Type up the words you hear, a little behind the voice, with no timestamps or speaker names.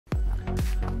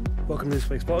Welcome to this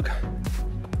week's vlog.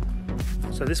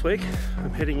 So this week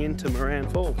I'm heading into Moran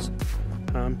Falls.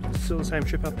 Still the same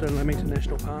trip up to Lamington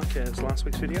National Park as last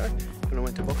week's video when I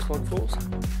went to Waterfall Falls.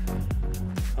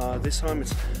 This time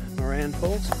it's Moran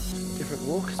Falls, different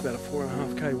walk. It's about a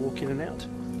 4.5k walk in and out,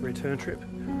 return trip.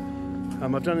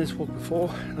 I've done this walk before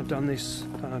and I've done this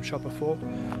shot before.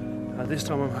 This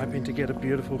time I'm hoping to get a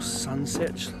beautiful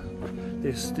sunset.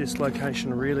 This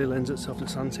location really lends itself to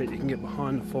sunset. You can get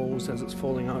behind the falls as it's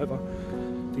falling over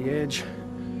the edge,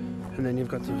 and then you've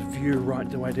got the view right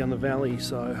the way down the valley.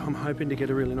 So I'm hoping to get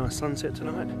a really nice sunset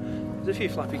tonight. There's a few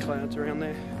fluffy clouds around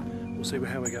there. We'll see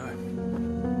how we go.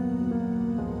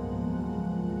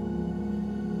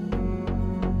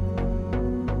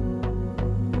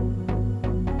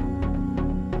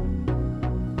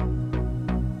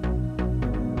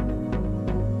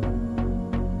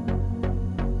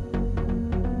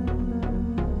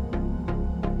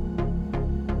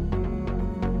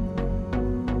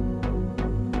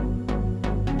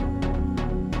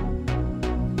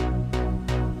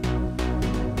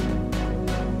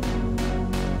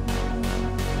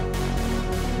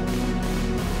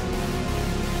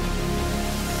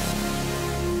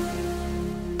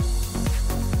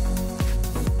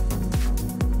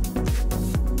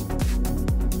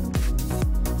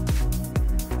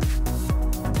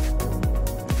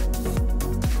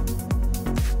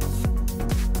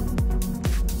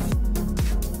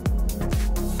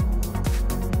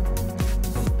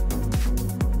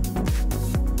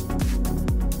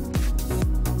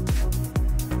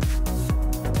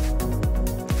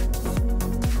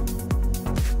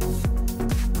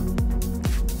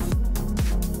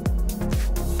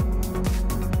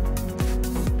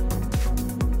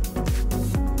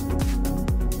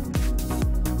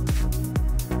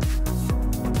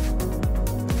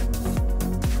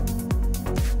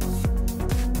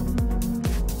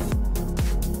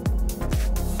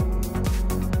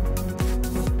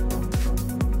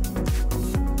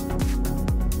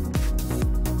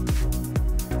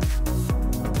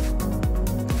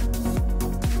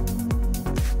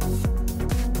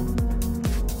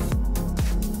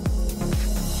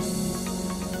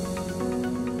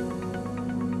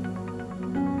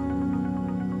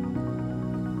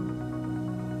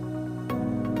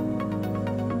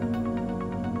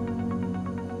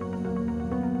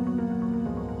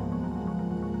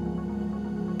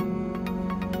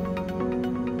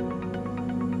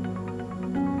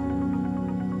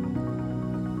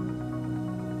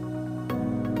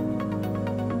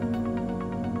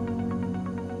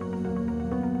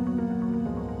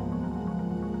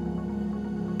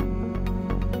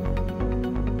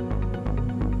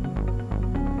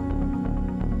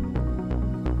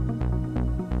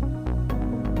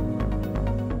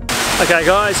 Okay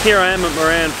guys, here I am at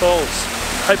Moran Falls.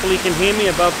 Hopefully you can hear me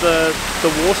above the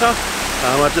water.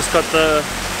 I've just got the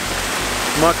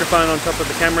microphone on top of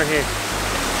the camera here.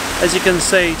 As you can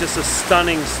see, just a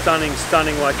stunning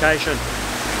location.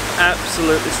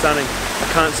 Absolutely stunning. I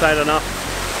can't say it enough.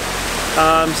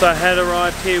 So I had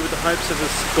arrived here with the hopes of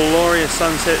this glorious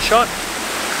sunset shot.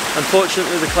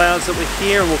 Unfortunately the clouds that were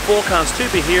here and were forecast to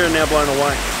be here are now blown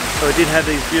away. So I did have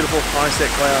these beautiful high set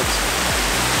clouds.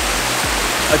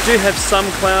 I do have some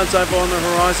clouds over on the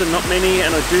horizon, not many,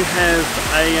 and I do have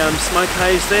a smoke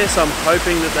haze there, so I'm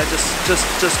hoping that that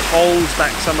just holds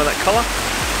back some of that colour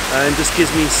and just gives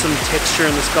me some texture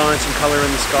in the sky and some colour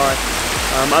in the sky.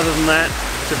 Other than that,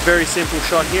 it's a very simple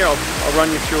shot here. I'll run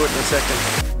you through it in a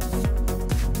second.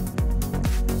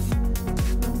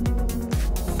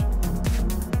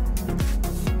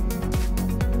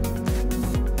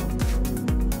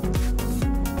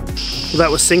 Well, that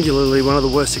was singularly one of the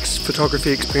worst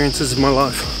photography experiences of my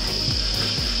life.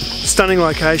 Stunning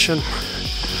location,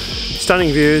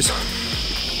 stunning views,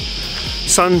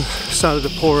 sun started to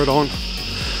pour it on.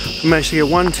 I managed to get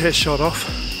one test shot off,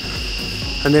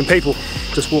 and then people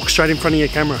just walk straight in front of your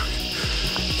camera,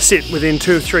 sit within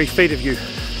 2 or 3 feet of you.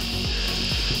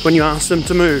 When you ask them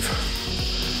to move,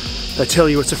 they tell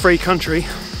you it's a free country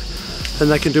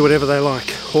and they can do whatever they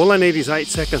like. All they need is 8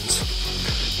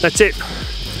 seconds. That's it.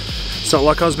 It's not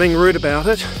like I was being rude about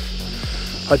it.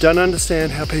 I don't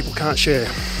understand how people can't share.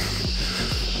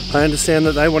 I understand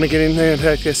that they want to get in there and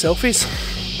take their selfies.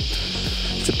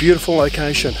 It's a beautiful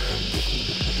location.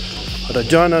 What I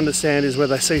don't understand is where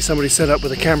they see somebody set up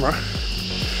with a camera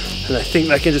and they think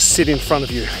they can just sit in front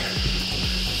of you.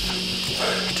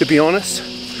 To be honest,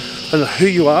 I don't know who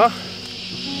you are.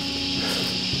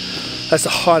 That's the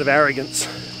height of arrogance.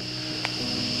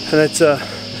 And it's a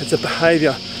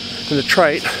behaviour and a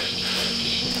trait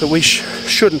that we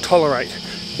shouldn't tolerate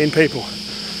in people.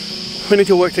 We need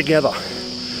to work together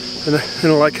in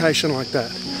a location like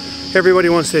that. Everybody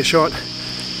wants their shot.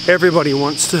 Everybody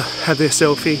wants to have their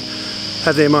selfie,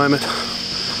 have their moment.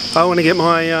 I want to get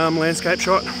my landscape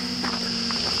shot.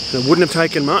 And it wouldn't have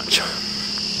taken much.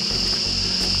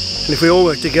 And if we all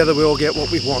work together, we all get what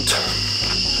we want.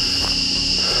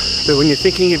 But when you're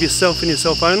thinking of yourself and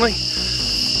yourself only,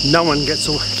 no one gets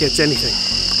anything.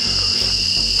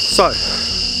 So,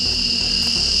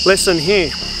 lesson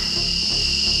here,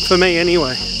 for me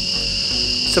anyway,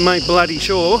 to make bloody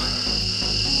sure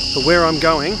that where I'm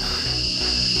going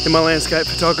in my landscape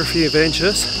photography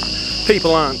adventures,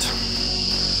 people aren't.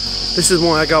 This is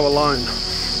why I go alone,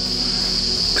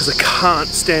 because I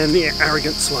can't stand the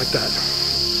arrogance like that.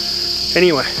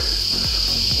 Anyway,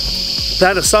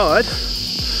 that aside,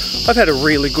 I've had a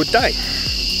really good day.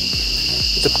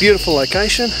 It's a beautiful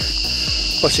location,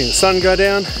 watching the sun go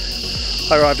down.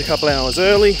 I arrived a couple hours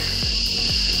early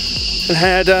and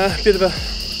had a bit of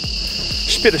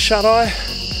shut-eye,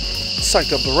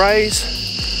 soaked up the rays.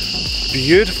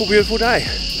 Beautiful, beautiful day.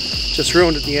 Just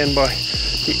ruined at the end by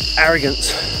the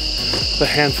arrogance of a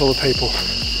handful of people.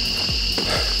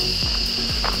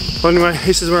 Well, anyway,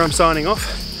 this is where I'm signing off.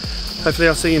 Hopefully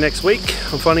I'll see you next week.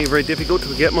 I'm finding it very difficult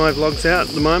to get my vlogs out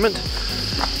at the moment.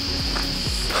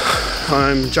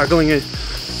 I'm juggling a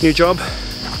new job,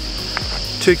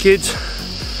 2 kids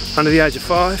under the age of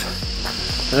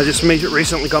 5, and I just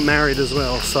recently got married as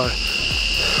well, so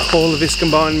all of this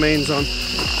combined means I'm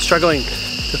struggling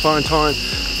to find time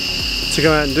to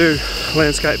go out and do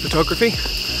landscape photography.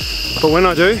 But when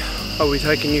I do, I'll be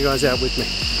taking you guys out with me.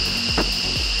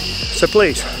 So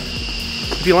please,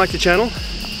 if you like the channel,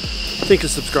 think of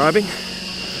subscribing,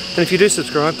 and if you do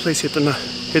subscribe, please hit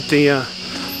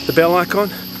the bell icon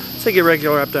so you get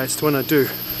regular updates to when I do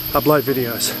upload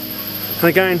videos. And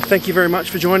again, thank you very much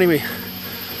for joining me.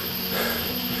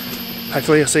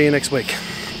 Hopefully I'll see you next week.